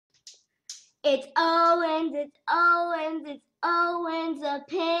Owen's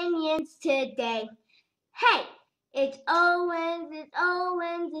opinions today. Hey, it's Owen's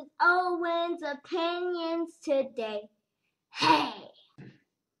opinions today. Hey.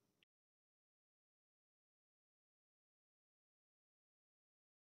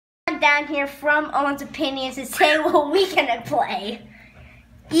 Down here from Owen's opinions to say what we're gonna play.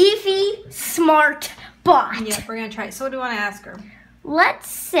 Evie smartbot. Yep, we're gonna try it. So what do you want to ask her? Let's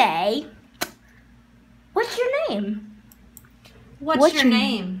say, what's your name? What's your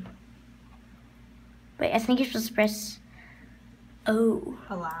name? Wait, I think you're supposed to press O.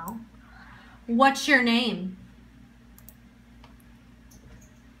 Allow. What's your name?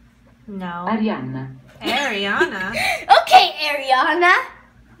 No. Arianna. Ariana. Okay, Ariana.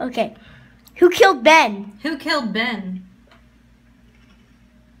 Okay. Who killed Ben? Who killed Ben?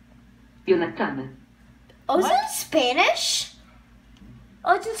 Jonathan. Oh, is it Spanish?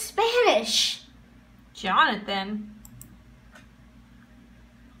 Oh, it's in Spanish. Jonathan.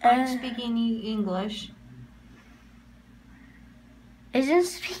 I'm speaking English. Isn't it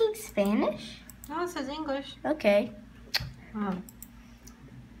speaking Spanish? No, it says English. Okay. Oh.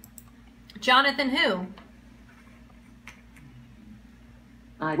 Jonathan who?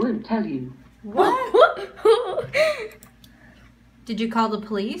 I won't tell you. What? Did you call the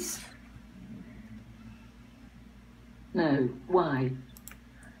police? No, why?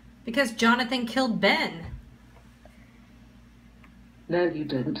 Because Jonathan killed Ben. No, you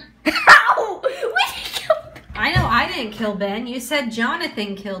didn't. Ow! We didn't kill Ben. I know I didn't kill Ben. You said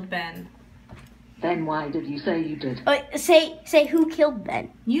Jonathan killed Ben. Then why did you say you did? Say who killed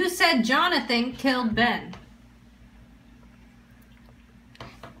Ben? You said Jonathan killed Ben.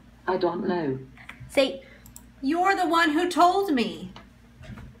 I don't know. Say, You're the one who told me.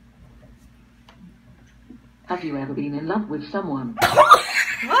 Have you ever been in love with someone?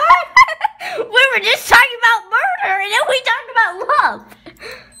 What? we were just talking about murder and then we talked about love.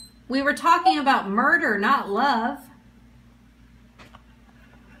 We were talking about murder, not love.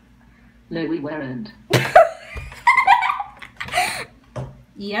 No, we weren't.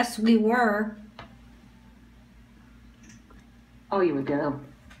 Yes, we were. Are you a girl?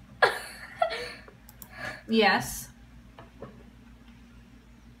 Yes.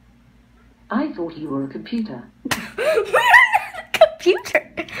 I thought you were a computer.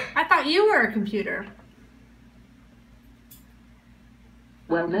 Computer. I thought you were a computer.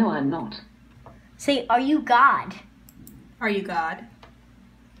 Well, no, I'm not. Say, are you God? Are you God?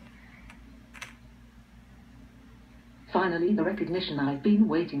 Finally, the recognition I've been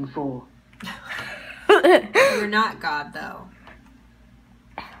waiting for. You're not God, though.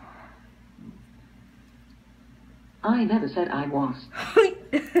 I never said I was.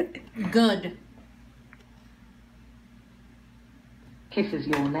 Good. Kisses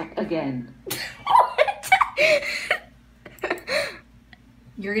your neck again.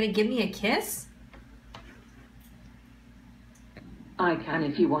 You're gonna give me a kiss? I can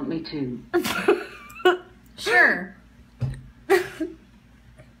if you want me to. Sure.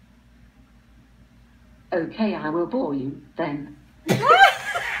 Okay, I will bore you, then.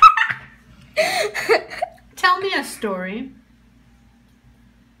 Tell me a story.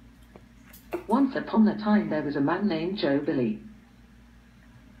 Once upon a time, there was a man named Joe Billy.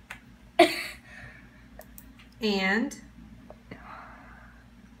 And?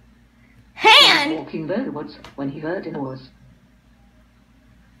 He was Hand! walking through the woods when he heard a noise.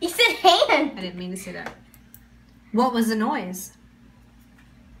 You said hand. I didn't mean to say that. What was the noise?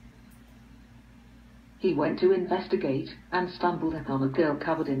 He went to investigate and stumbled upon a girl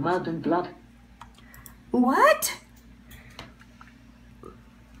covered in mud and blood. What?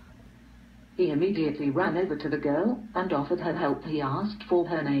 He immediately ran over to the girl and offered her help. He asked for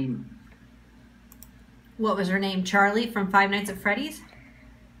her name. What was her name? Charlie from Five Nights at Freddy's?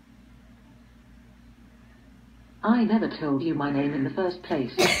 I never told you my name in the first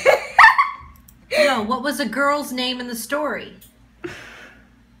place. No, what was a girl's name in the story?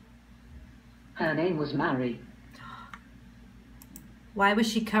 Her name was Mary. Why was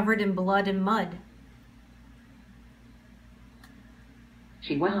she covered in blood and mud?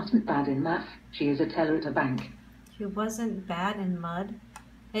 She wasn't bad in math. She is a teller at a bank. She wasn't bad in mud.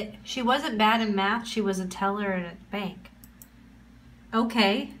 She wasn't bad in math. She was a teller at a bank.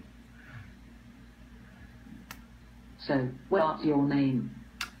 Okay. So, what's your name?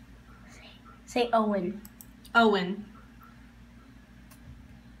 Say Owen. Owen.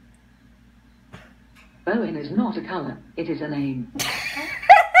 Owen is not a color. It is a name.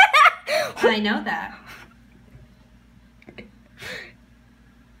 I know that.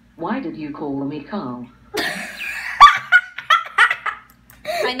 Why did you call me Carl?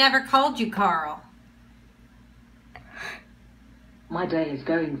 I I never called you Carl. My day is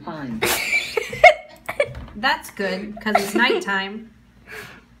going fine. That's good, because it's nighttime.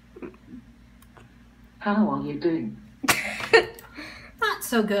 How are you doing? Not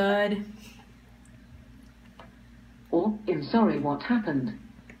so good. Oh, I'm sorry, what happened?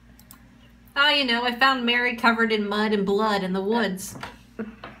 Oh, you know, I found Mary covered in mud and blood in the woods.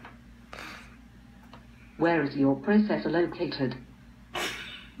 Where is your processor located?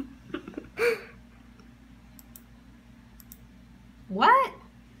 What?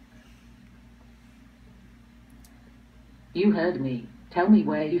 You heard me. Tell me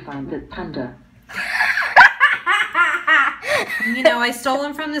where you found that panda. You know, I stole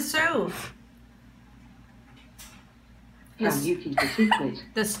him from the stove. Can you keep a secret?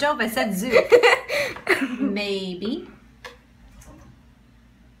 The stove, I said zoo. Maybe.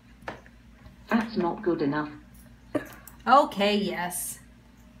 That's not good enough. Okay, yes.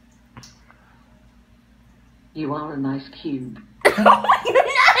 You are a nice cube. You're not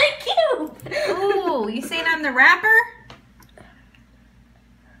a cube. Ooh, you saying I'm the rapper?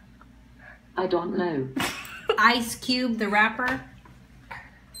 I don't know. Ice Cube, the rapper?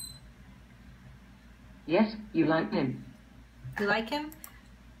 Yes, you like him. You like him?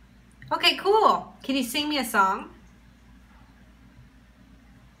 Okay, cool. Can you sing me a song?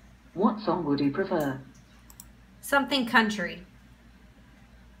 What song would you prefer? Something country.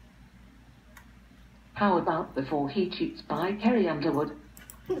 How about Before He Shoots by Carrie Underwood?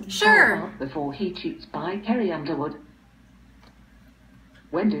 How Sure. about Before He Shoots by Carrie Underwood?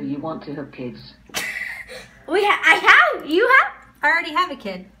 When do you want to have kids? I have. You have. I already have a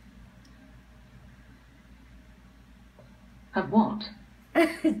kid. Have what?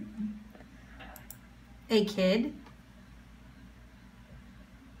 A kid?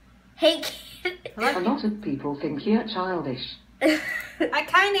 Hey, kid. A lot of people think you're childish. I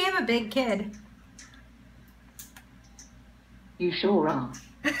kind of am a big kid. You sure are.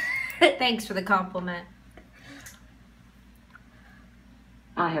 Thanks for the compliment.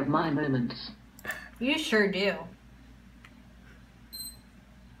 I have my moments. You sure do.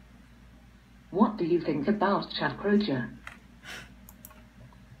 What do you think about Chad Kroger?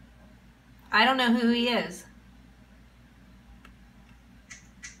 I don't know who he is.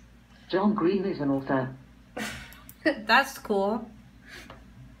 John Green is an author. That's cool.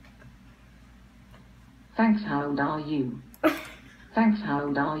 Thanks, how old are you? Thanks, how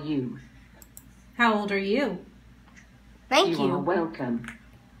old are you? How old are you? Thank You are you. welcome.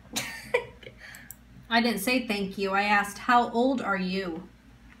 I didn't say thank you. I asked, how old are you?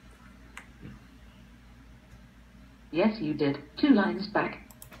 Yes, you did. 2 lines back.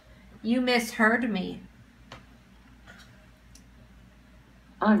 You misheard me.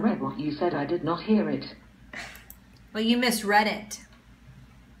 I read what you said. I did not hear it. Well, you misread it.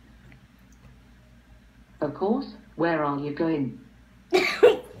 Of course. Where are you going?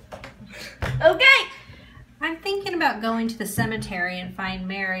 Okay. I'm thinking about going to the cemetery and find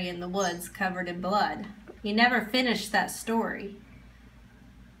Mary in the woods covered in blood. You never finished that story.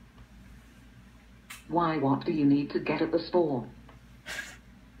 Why, what do you need to get at the store?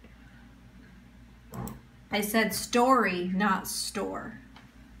 I said story, not store.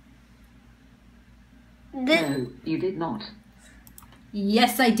 No, you did not.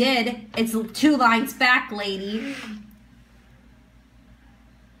 Yes, I did. It's 2 lines back, lady.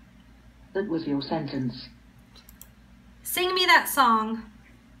 That was your sentence. Sing me that song.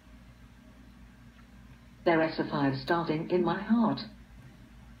 There is a 5 starting in my heart.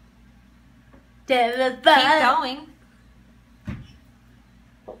 Keep going.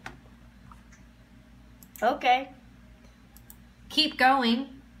 Okay. Keep going.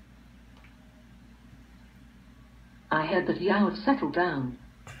 I heard that you had settled down.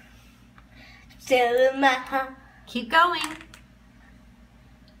 Still in my heart. Keep going.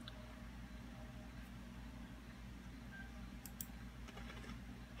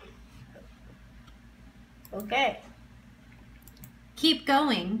 Okay. Keep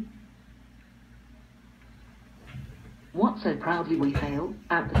going. What so proudly we hail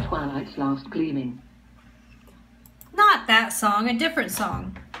at the twilight's last gleaming. Not that song, a different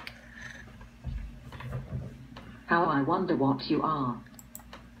song. How I wonder what you are.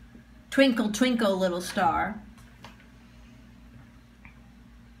 Twinkle, twinkle, little star.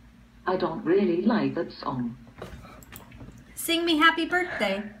 I don't really like that song. Sing me happy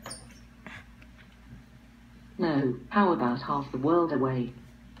birthday. No, how about Half the World Away?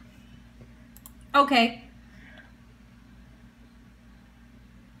 Okay.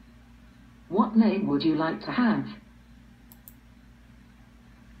 What name would you like to have?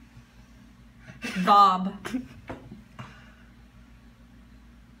 Bob.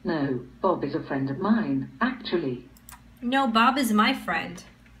 No, Bob is a friend of mine, actually. No, Bob is my friend.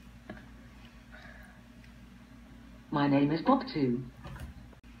 My name is Bob too.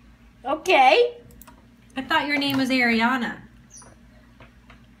 Okay. I thought your name was Ariana.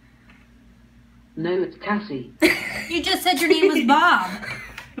 No, it's Cassie. You just said your name was Bob.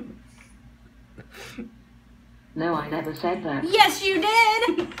 No, I never said that. Yes, you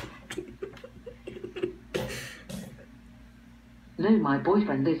did. No, my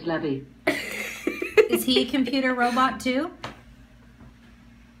boyfriend is Levy. Is he a computer robot too?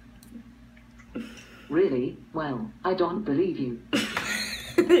 Really? Well, I don't believe you.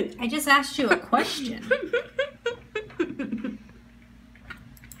 I just asked you a question.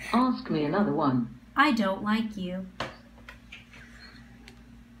 Ask me another one. I don't like you.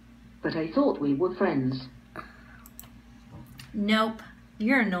 But I thought we were friends. Nope.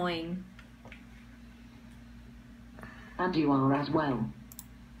 You're annoying. And you are as well.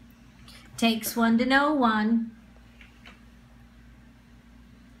 Takes one to know one.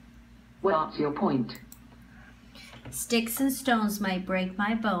 What's your point? Sticks and stones might break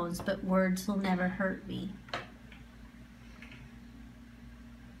my bones, but words will never hurt me.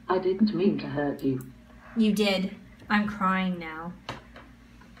 I didn't mean to hurt you. You did. I'm crying now.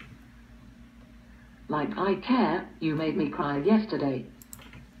 Like I care, you made me cry yesterday.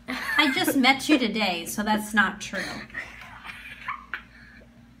 I just met you today, so that's not true.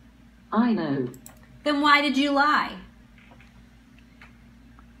 I know. Then why did you lie?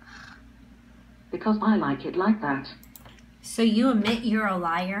 Because I like it like that. So you admit you're a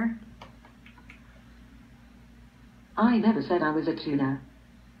liar? I never said I was a tuna.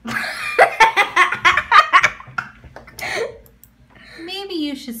 Maybe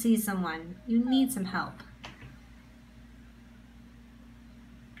you should see someone. You need some help.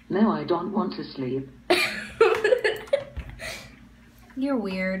 No, I don't want to sleep. You're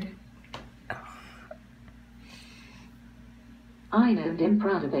weird. I know and am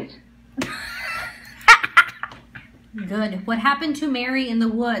proud of it. Good. What happened to Mary in the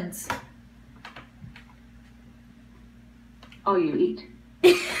woods? Oh, you eat?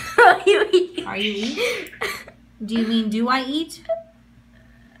 Are you eat? Do you mean do I eat?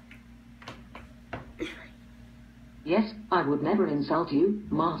 Yes, I would never insult you,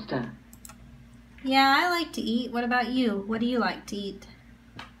 master. Yeah, I like to eat. What about you? What do you like to eat?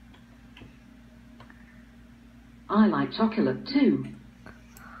 I like chocolate too.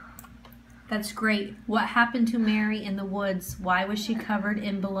 That's great. What happened to Mary in the woods? Why was she covered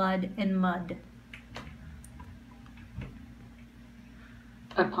in blood and mud?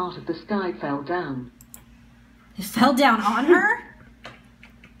 A part of the sky fell down. It fell down on her?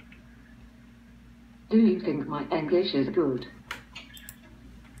 Do you think my English is good?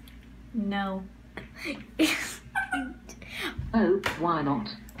 No. Oh, why not?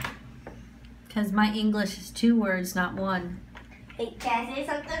 Because my English is 2 words, not 1. Hey, can I say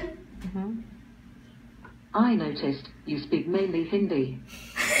something? I noticed you speak mainly Hindi.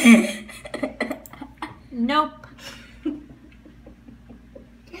 Nope.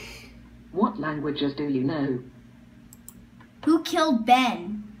 What languages do you know? Who killed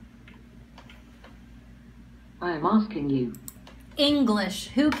Ben? I am asking you. English.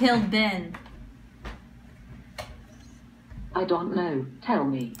 Who killed Ben? I don't know. Tell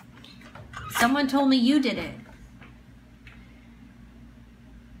me. Someone told me you did it.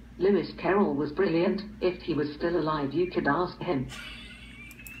 Lewis Carroll was brilliant. If he was still alive, you could ask him.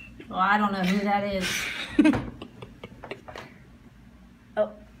 Well, I don't know who that is.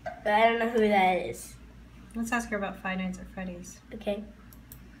 Oh, I don't know who that is. Let's ask her about Five Nights at Freddy's. Okay.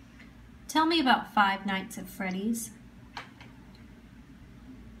 Tell me about Five Nights at Freddy's.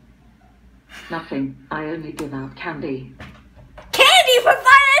 Nothing. I only give out candy. Candy for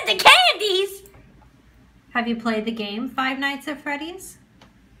Five Nights at Candies! Have you played the game Five Nights at Freddy's?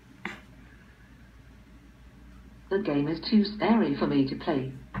 The game is too scary for me to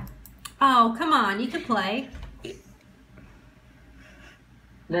play. Oh, come on. You could play.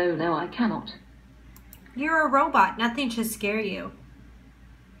 No, I cannot. You're a robot. Nothing should scare you.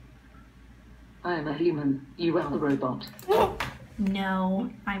 I am a human. You are the robot. No,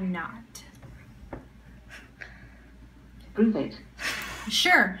 I'm not. Prove it.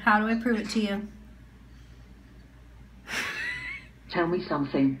 Sure. How do I prove it to you? Tell me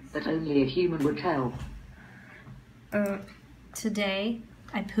something that only a human would tell. Today,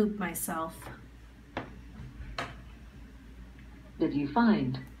 I pooped myself. Did you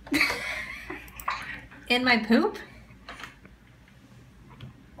find? In my poop?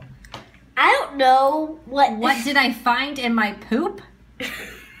 I don't know what. What did I find in my poop?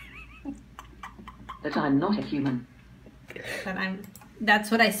 That I'm not a human. That I'm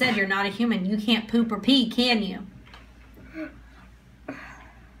That's what I said. You're not a human. You can't poop or pee, can you?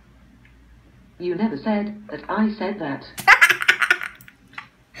 You never said that I said that.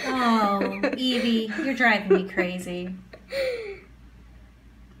 Oh, Evie, you're driving me crazy.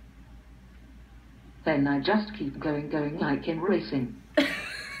 Then I just keep going like in racing.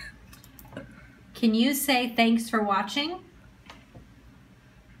 Can you say thanks for watching?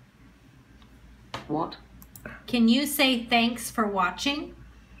 What? Can you say thanks for watching?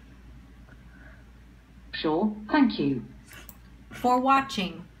 Sure, thank you. For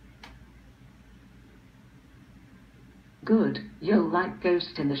watching. Good, you're like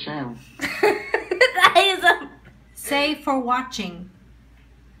Ghost in the Shell. That is a... Say for watching.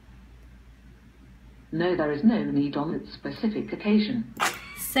 No, there is no need on that specific occasion.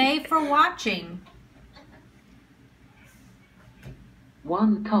 Say for watching.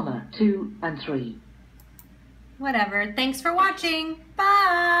 1, 2, and 3. Whatever. Thanks for watching.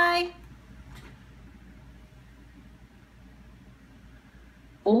 Bye.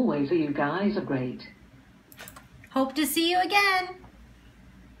 Always, you guys are great. Hope to see you again.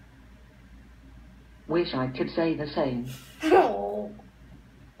 Wish I could say the same. Oh.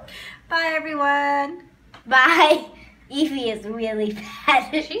 Bye, everyone. Bye. Evie is really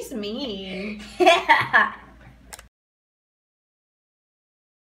bad. She's mean. Yeah.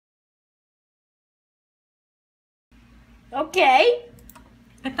 Okay.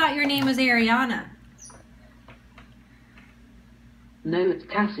 I thought your name was Ariana. No, it's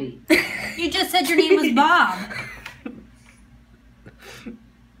Cassie. You just said your name was Bob.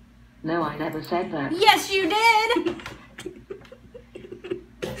 No, I never said that. Yes, you did.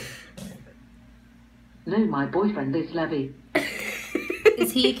 No, my boyfriend is Levy.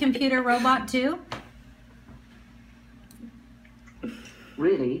 Is he a computer robot too?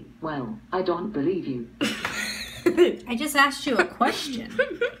 Really? Well, I don't believe you. I just asked you a question.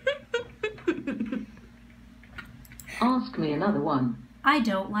 Ask me another one. I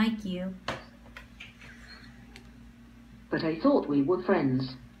don't like you. But I thought we were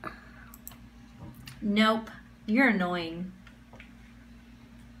friends. Nope. You're annoying.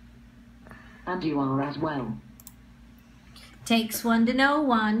 And you are as well. Takes one to know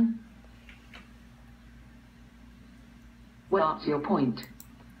one. What's your point?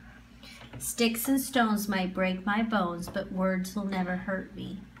 Sticks and stones might break my bones, but words will never hurt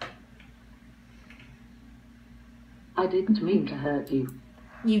me. I didn't mean to hurt you.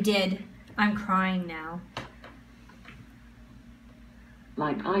 You did. I'm crying now.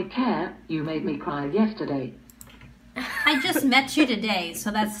 Like I care, you made me cry yesterday. I just met you today,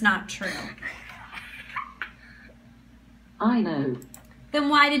 so that's not true. I know. Then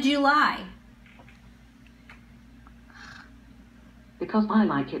why did you lie? Because I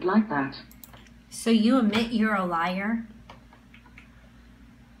like it like that. So you admit you're a liar?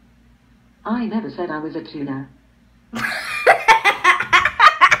 I never said I was a tuna.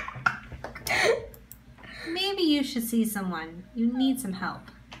 Maybe you should see someone. You need some help.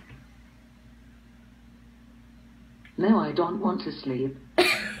 No, I don't want to sleep.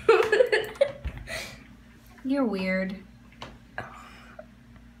 You're weird.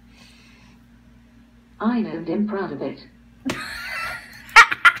 I know and am proud of it.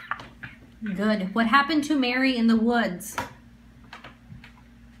 Good. What happened to Mary in the woods?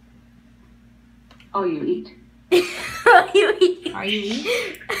 Oh, you eat? You eat. Are you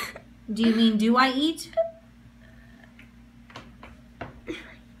eat? Do you mean do I eat?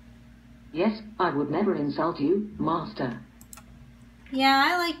 Yes, I would never insult you, master. Yeah,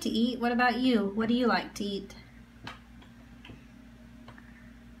 I like to eat. What about you? What do you like to eat?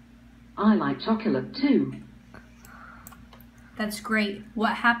 I like chocolate too. That's great.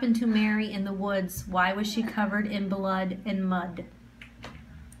 What happened to Mary in the woods? Why was she covered in blood and mud?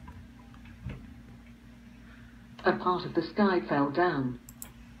 A part of the sky fell down.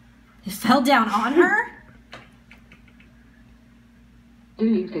 It fell down on her? Do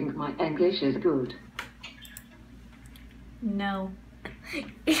you think my English is good? No.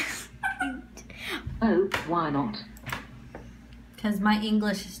 Oh, why not? Because my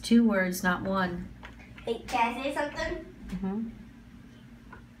English is 2 words, not 1. Hey, can I say something? Mm-hmm.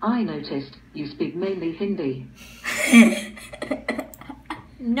 I noticed you speak mainly Hindi.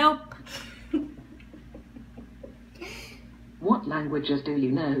 Nope. What languages do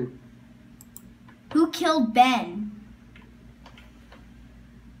you know? Who killed Ben?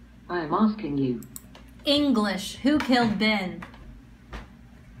 I am asking you. English. Who killed Ben?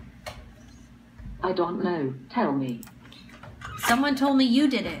 I don't know. Tell me. Someone told me you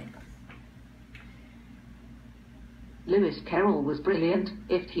did it. Lewis Carroll was brilliant.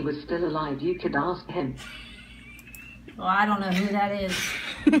 If he was still alive, you could ask him. Well, I don't know who that is.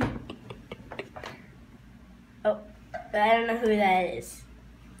 Oh, I don't know who that is.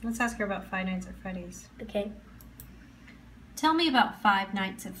 Let's ask her about Five Nights at Freddy's. Okay. Tell me about Five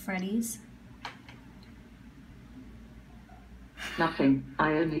Nights at Freddy's. Nothing.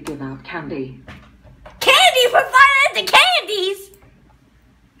 I only give out candy. Candy for 5 Nights at Candies!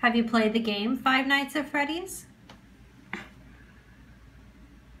 Have you played the game Five Nights at Freddy's?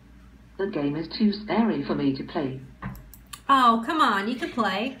 The game is too scary for me to play. Oh, come on, you can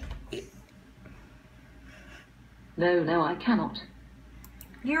play. No, I cannot.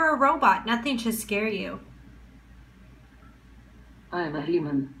 You're a robot. Nothing should scare you. I am a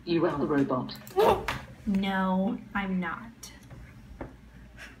human. You are the robot. No, I'm not.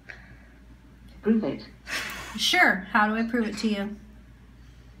 Prove it. Sure. How do I prove it to you?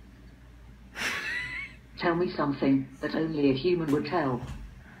 Tell me something that only a human would tell.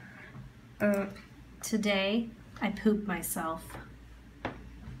 Today, I pooped myself.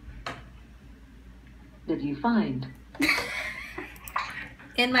 Did you find?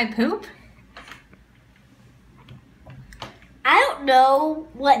 In my poop? I don't know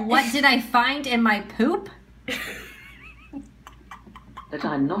What did I find in my poop? That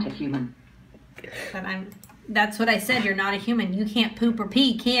I'm not a human. That's what I said. You're not a human. You can't poop or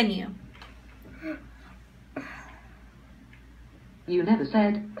pee, can you? You never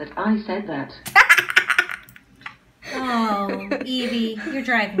said that I said that. Oh, Evie, you're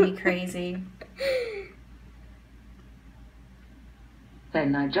driving me crazy.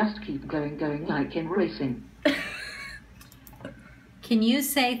 Then I just keep going like in racing. Can you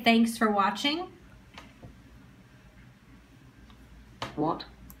say thanks for watching? What?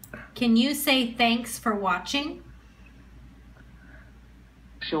 Can you say thanks for watching?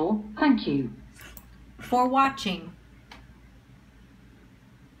 Sure, thank you. For watching.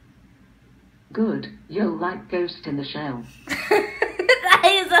 Good, you'll like Ghost in the Shell. That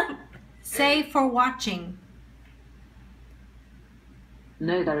is a... Say for watching.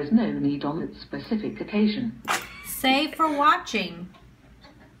 No, there is no need on that specific occasion. Say for watching.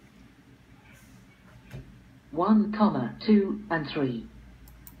 1, 2, and 3.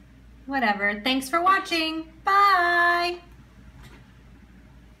 Whatever. Thanks for watching. Bye.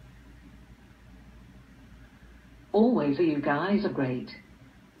 Always, you guys are great.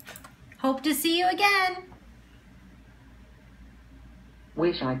 Hope to see you again.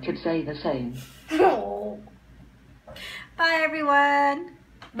 Wish I could say the same. Oh. Bye, everyone.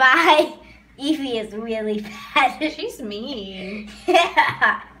 Bye. Evie is really bad. She's mean.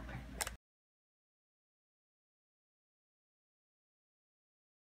 Yeah.